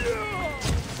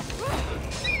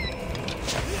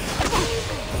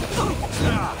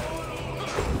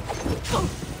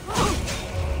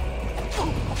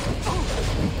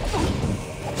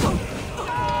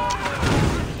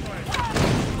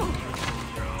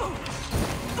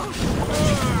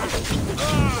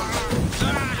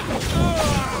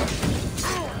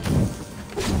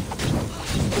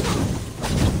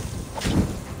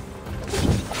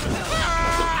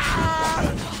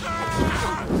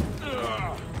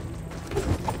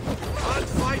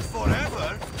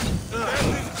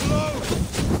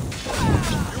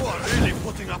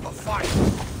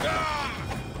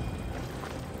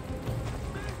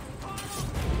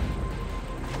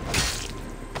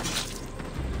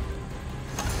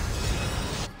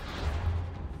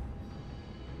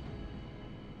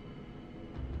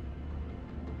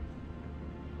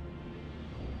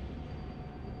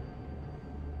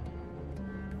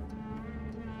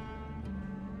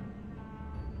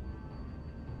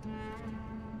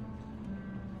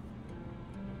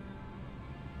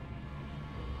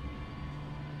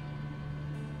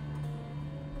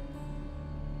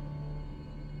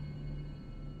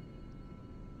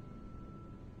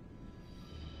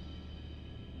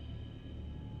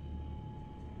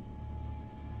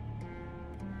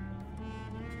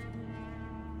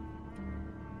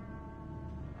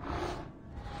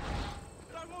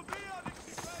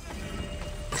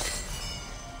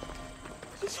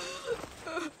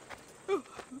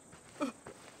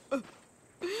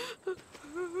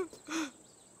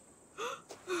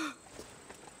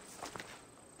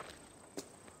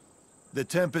 The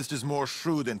Tempest is more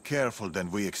shrewd and careful than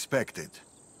we expected.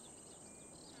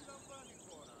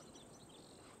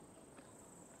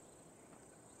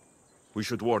 We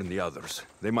should warn the others.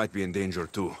 They might be in danger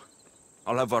too.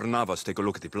 I'll have Varnavas take a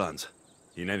look at the plans.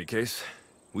 In any case,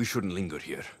 we shouldn't linger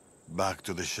here. Back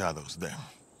to the shadows, then.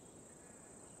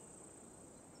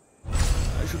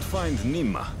 I should find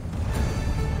Nima.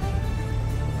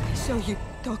 I saw you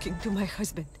talking to my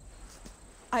husband.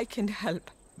 I can help.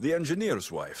 The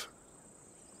engineer's wife.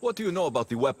 What do you know about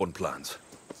the weapon plans?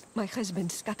 My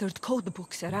husband scattered code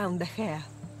books around the Hair.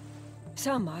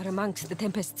 Some are amongst the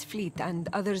Tempest's fleet, and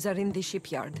others are in the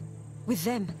shipyard. With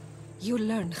them, you'll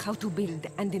learn how to build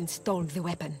and install the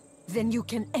weapon. Then you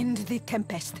can end the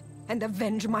Tempest and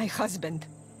avenge my husband.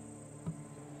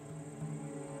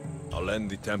 I'll end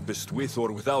the Tempest with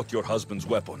or without your husband's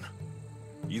weapon.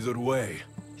 Either way,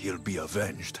 he'll be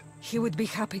avenged. He would be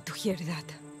happy to hear that.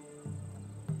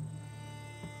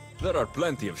 There are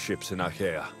plenty of ships in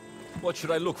Achaea. What should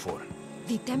I look for?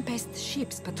 The Tempest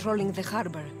ships patrolling the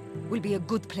harbor will be a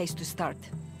good place to start.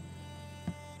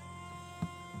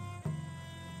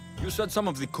 You said some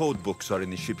of the code books are in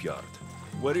the shipyard.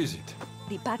 Where is it?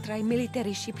 The Patrai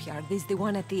military shipyard is the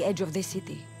one at the edge of the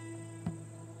city.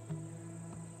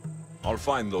 I'll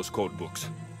find those code books.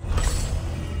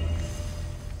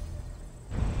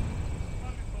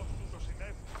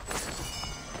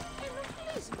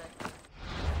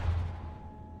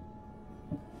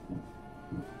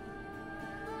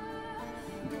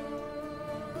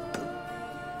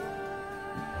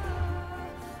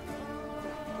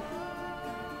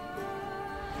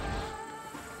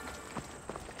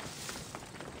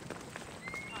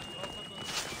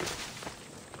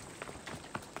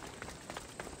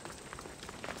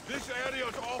 This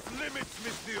area's off limits,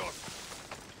 Miss Dios.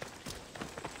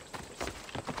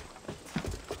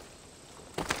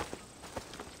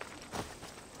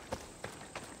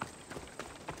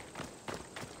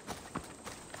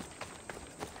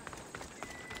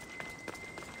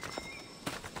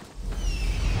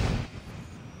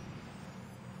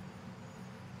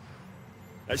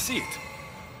 I see it.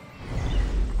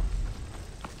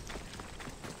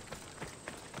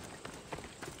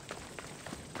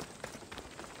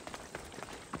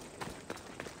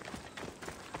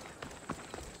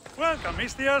 Welcome,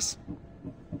 Mistias.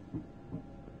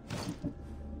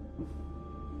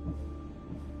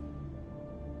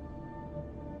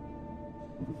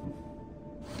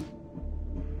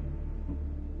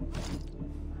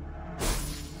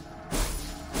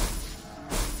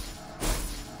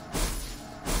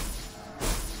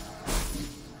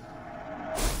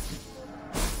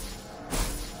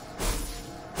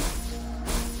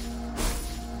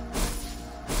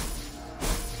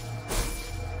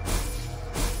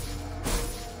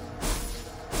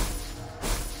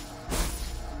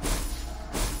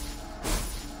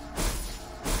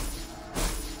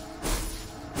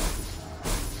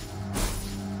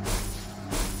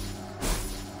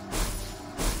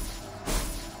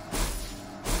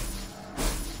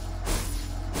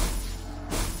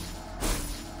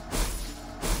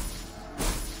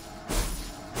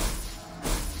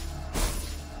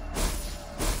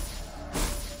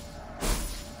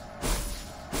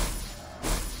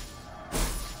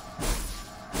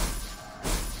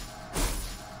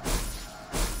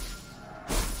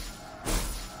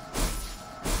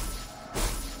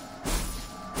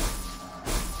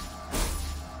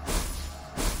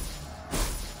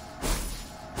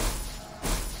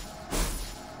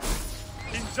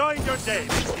 Enjoy your day,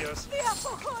 Mistios.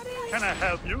 Can I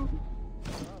help you?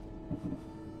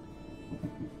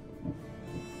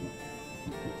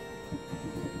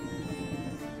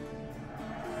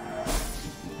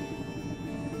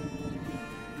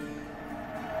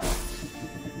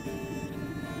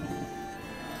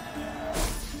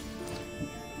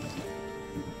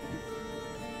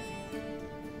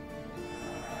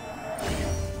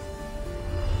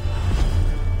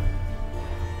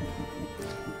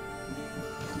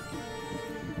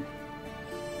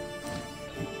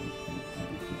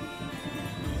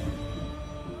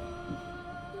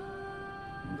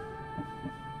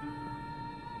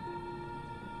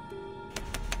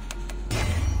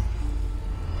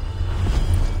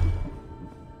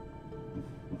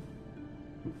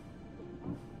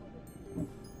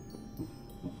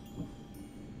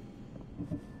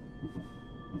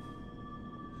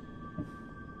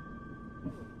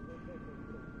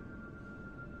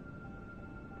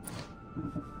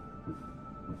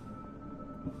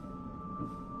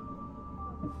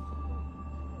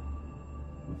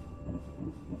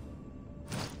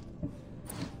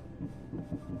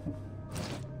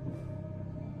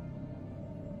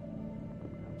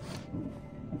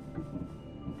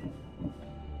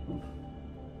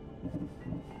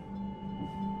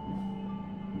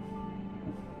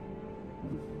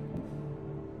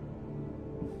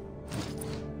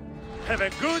 Have a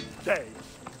good day.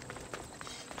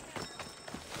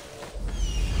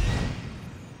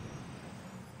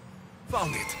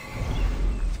 Found it.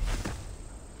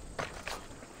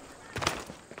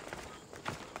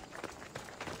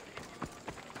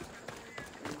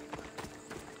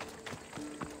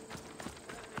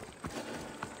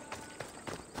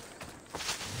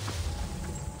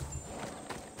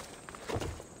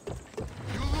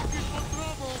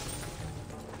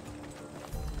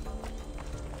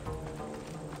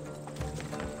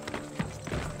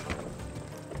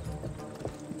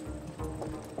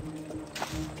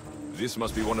 This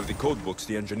must be one of the code books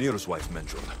the engineer's wife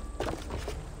mentioned.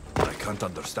 I can't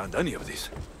understand any of this.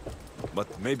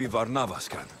 But maybe Varnavas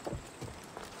can.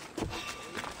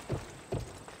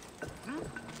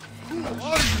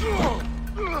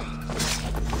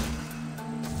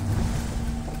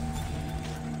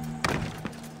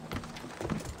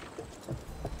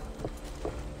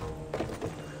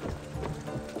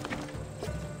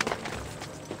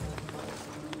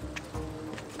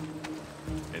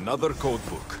 Another code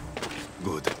book.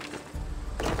 Good.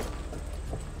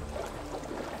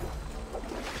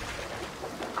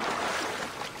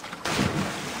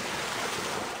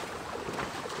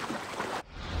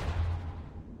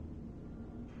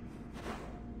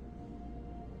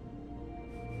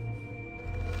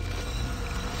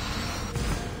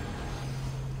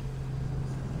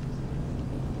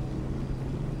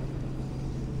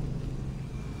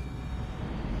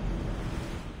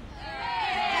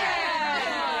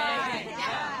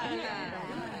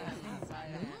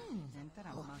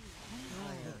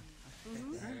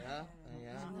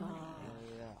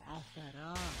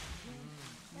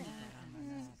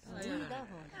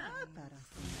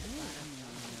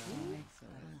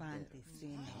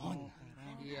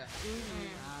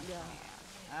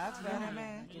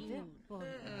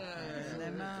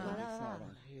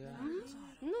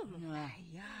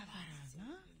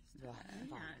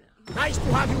 Nice to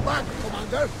have you back,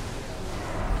 Commander.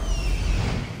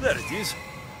 There it is.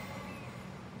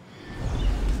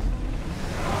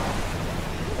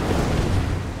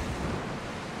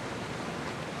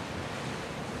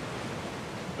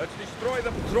 Let's destroy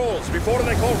the patrols before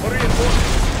they call for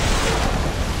reinforcements.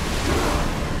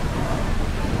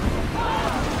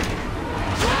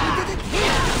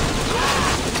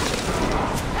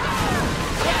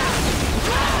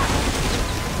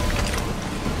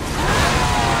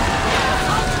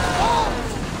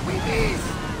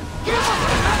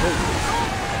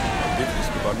 Give this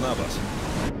to Barnabas.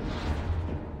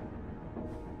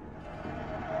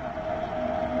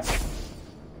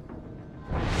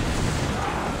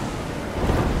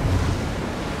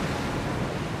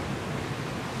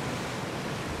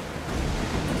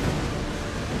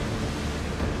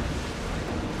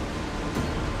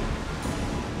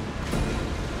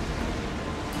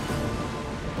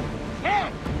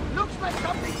 Hey, looks like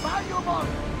something valuable.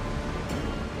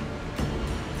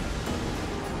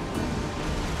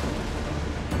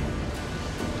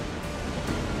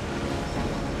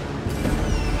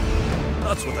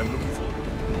 That's what I'm looking